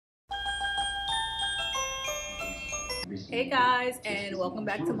Hey guys, and welcome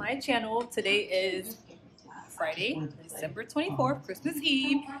back to my channel. Today is Friday, December 24th, Christmas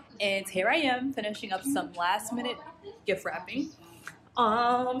Eve, and here I am finishing up some last minute gift wrapping.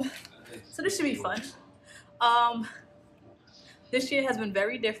 So this should be fun. This year has been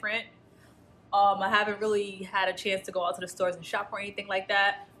very different. I haven't really had a chance to go out to the stores and shop or anything like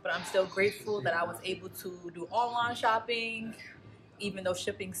that, but I'm still grateful that I was able to do online shopping, even though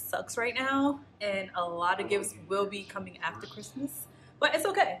shipping sucks right now, and a lot of gifts will be coming after Christmas, but it's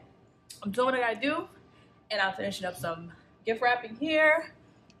okay. I'm doing what I gotta do, and I'm finishing up some gift wrapping here.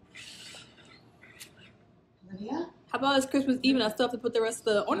 How about it's Christmas Eve and I still have to put the rest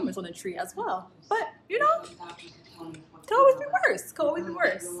of the ornaments on the tree as well, but you know, could always be worse, could always be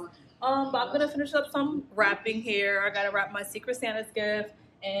worse. But I'm gonna finish up some wrapping here. I gotta wrap my Secret Santa's gift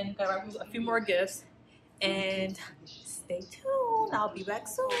and gotta wrap a few more gifts, and stay tuned, I'll be back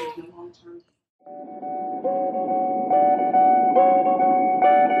soon.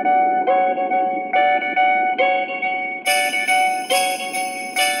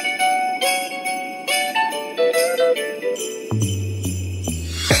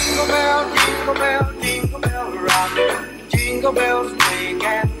 Jingle bell, jingle bell rock. Jingle bells ring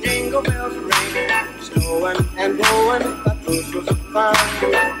and jingle bells ring. Snowing and blowing, but those was fun.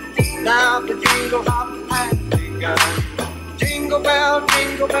 Now the jingle hop has begun. Jingle bell,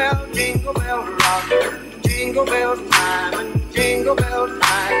 jingle bell, jingle bell rock. Jingle bell time and jingle bell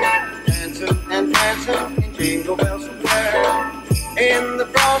time. Dancing and dancing in Jingle Bell Square. In the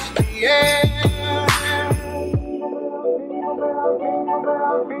frosty air.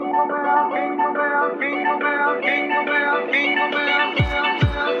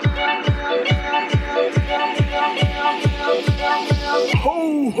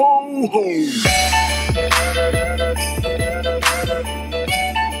 Ho, ho, ho!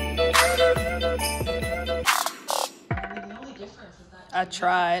 I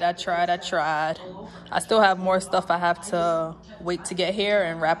tried. I still have more stuff I have to wait to get here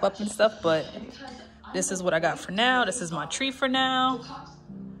and wrap up and stuff, but this is what I got for now. This is my tree for now.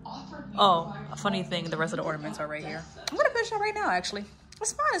 Oh, a funny thing, the rest of the ornaments are right here. I'm gonna finish that right now, actually.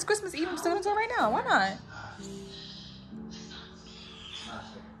 It's fine, it's Christmas Eve, I'm still gonna do it right now. Why not?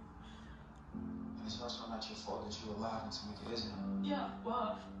 It's also not your fault that you're alive and Tamika isn't. Yeah,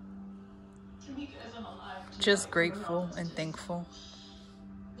 well, Tamika isn't alive. Just grateful and thankful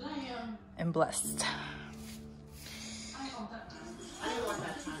But I am. and blessed. I didn't want that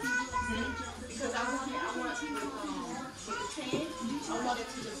time. Because I want the chain. I want it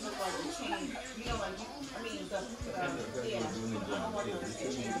to just look like the chain. You know, like, I mean, yeah. I don't want those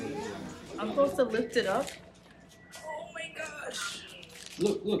chains. I'm supposed to lift it up. Oh my gosh.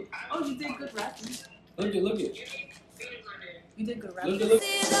 Look. Oh, you did good wrapping. Look it. You did good wrapping. Look.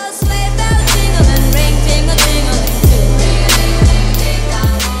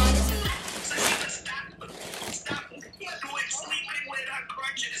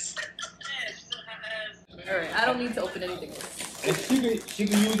 Alright, I don't need to open anything else. And she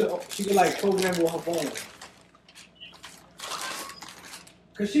can use it. She can like program it with her phone.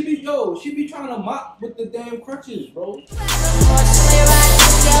 Cause she be trying to mop with the damn crutches, bro.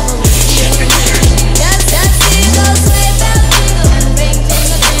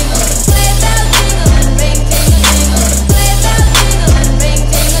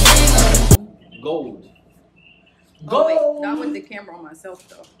 Gold. Oh, wait, not with the camera on myself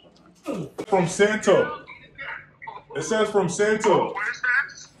though. From Santa. It says from Santa.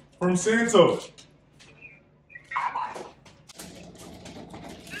 From Santa.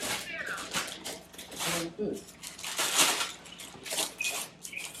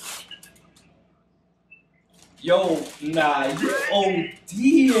 Yo, nah, you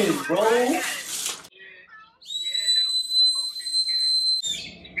OD'ing, bro.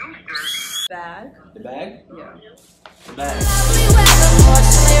 Bag? The bag? Yeah. The bag.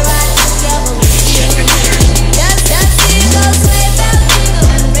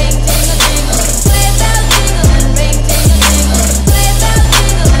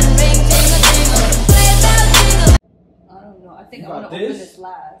 I think I want to open this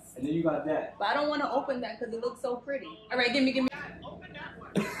last. And then you got that. But I don't want to open that because it looks so pretty. All right, give me. Open that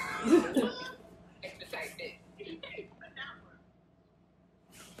one.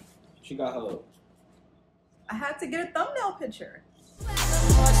 She got her. I had to get a thumbnail picture.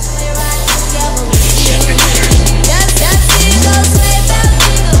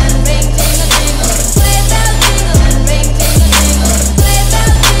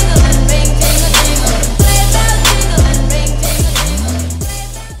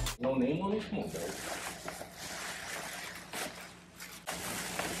 No name on it? Come on, bro.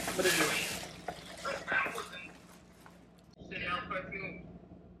 What is it?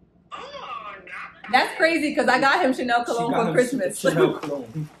 crazy because I got him Chanel cologne for Christmas. Chanel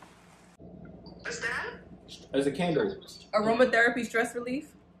cologne. What's that? As a candle. Aromatherapy stress relief.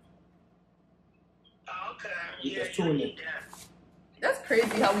 Oh, okay. There's two in it. That's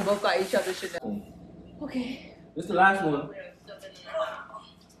crazy how we both got each other Chanel. Okay. This is the last one.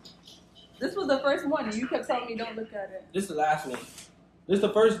 This was the first one and you kept telling me don't look at it. This is the last one. This is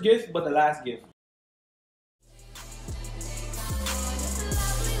the first gift, but the last gift.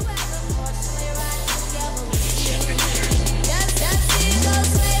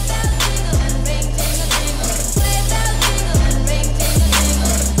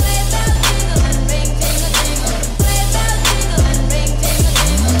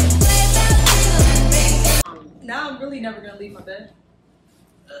 Now I'm really never gonna leave my bed.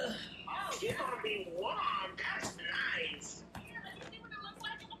 Oh, you're gonna be warm. That's nice.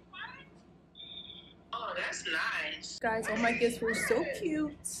 Oh, that's nice. Guys, all my gifts were so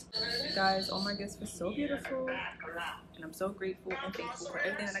cute. Guys, all my gifts were so beautiful. And I'm so grateful and thankful for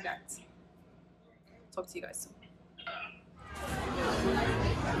everything that I got. Talk to you guys soon.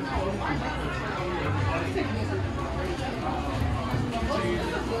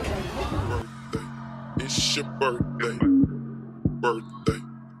 It's your birthday, birthday.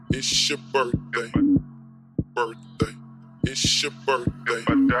 It's your birthday, birthday. It's your birthday.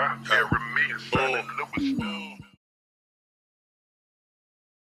 Harry me and St. Louis.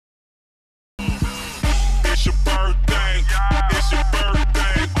 It's your birthday. It's your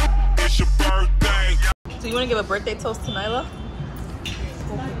birthday. It's your birthday. So you want to give a birthday toast to Nyla?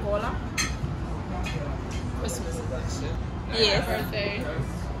 Coca-Cola. Christmas. Yes. Birthday.